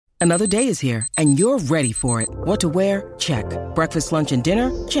Another day is here, and you're ready for it. What to wear? Check. Breakfast, lunch, and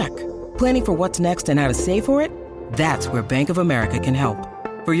dinner? Check. Planning for what's next and how to save for it? That's where Bank of America can help.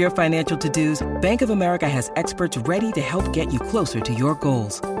 For your financial to-dos, Bank of America has experts ready to help get you closer to your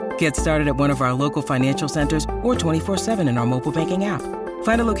goals. Get started at one of our local financial centers or 24/7 in our mobile banking app.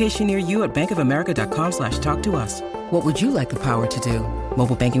 Find a location near you at bankofamerica.com/talktous. What would you like the power to do?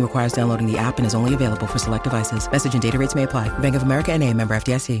 Mobile banking requires downloading the app and is only available for select devices. Message and data rates may apply. Bank of America N.A., member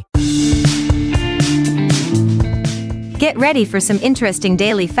FDIC. Get ready for some interesting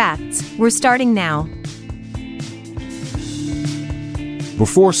daily facts. We're starting now.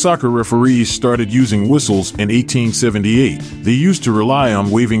 Before soccer referees started using whistles in 1878, they used to rely on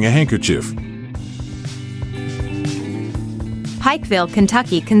waving a handkerchief. Pikeville,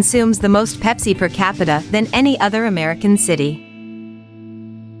 Kentucky consumes the most Pepsi per capita than any other American city.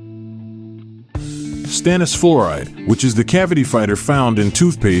 Stannous fluoride, which is the cavity fighter found in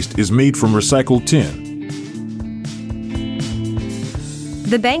toothpaste, is made from recycled tin.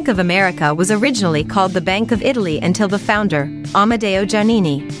 The Bank of America was originally called the Bank of Italy until the founder, Amedeo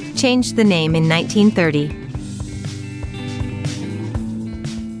Giannini, changed the name in 1930.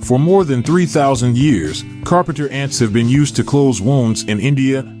 For more than 3,000 years, carpenter ants have been used to close wounds in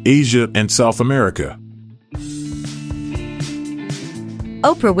India, Asia, and South America.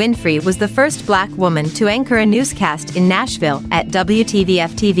 Oprah Winfrey was the first black woman to anchor a newscast in Nashville at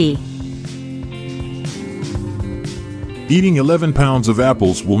WTVF-TV. Eating 11 pounds of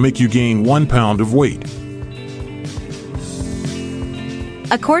apples will make you gain 1 pound of weight.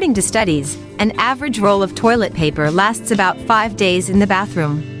 According to studies, an average roll of toilet paper lasts about 5 days in the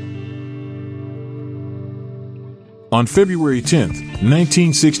bathroom. On February 10,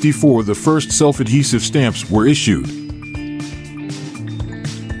 1964, the first self-adhesive stamps were issued.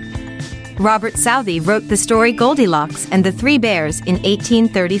 Robert Southey wrote the story Goldilocks and the Three Bears in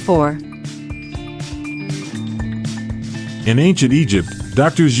 1834. In ancient Egypt,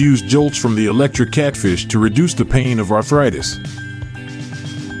 doctors used jolts from the electric catfish to reduce the pain of arthritis.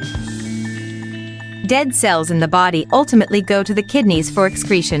 Dead cells in the body ultimately go to the kidneys for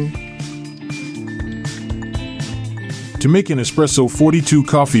excretion. To make an espresso, 42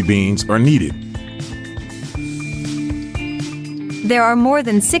 coffee beans are needed. There are more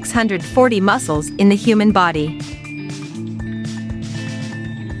than 640 muscles in the human body.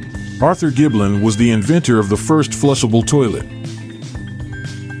 Arthur Giblin was the inventor of the first flushable toilet.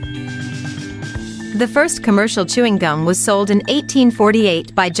 The first commercial chewing gum was sold in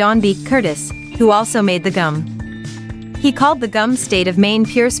 1848 by John B. Curtis, who also made the gum. He called the gum state of Maine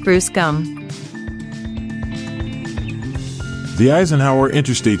pure spruce gum. The Eisenhower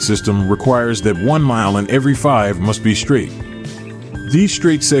interstate system requires that 1 mile in every 5 must be straight. These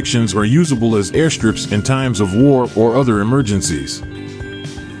straight sections are usable as airstrips in times of war or other emergencies.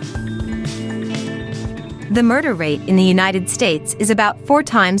 The murder rate in the United States is about 4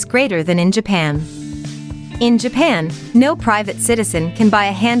 times greater than in Japan. In Japan, no private citizen can buy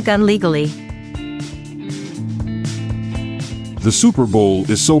a handgun legally. The Super Bowl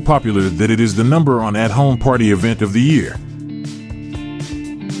is so popular that it is the #1 at-home party event of the year.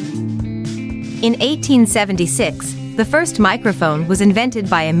 In 1876, the first microphone was invented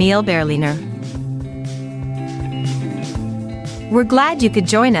by Emil Berliner. We're glad you could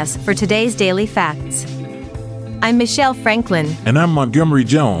join us for today's Daily Facts. I'm Michelle Franklin. And I'm Montgomery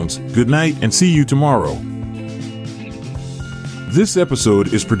Jones. Good night and see you tomorrow. This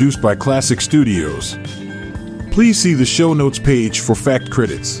episode is produced by Classic Studios. Please see the show notes page for fact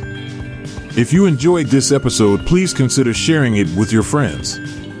credits. If you enjoyed this episode, please consider sharing it with your friends.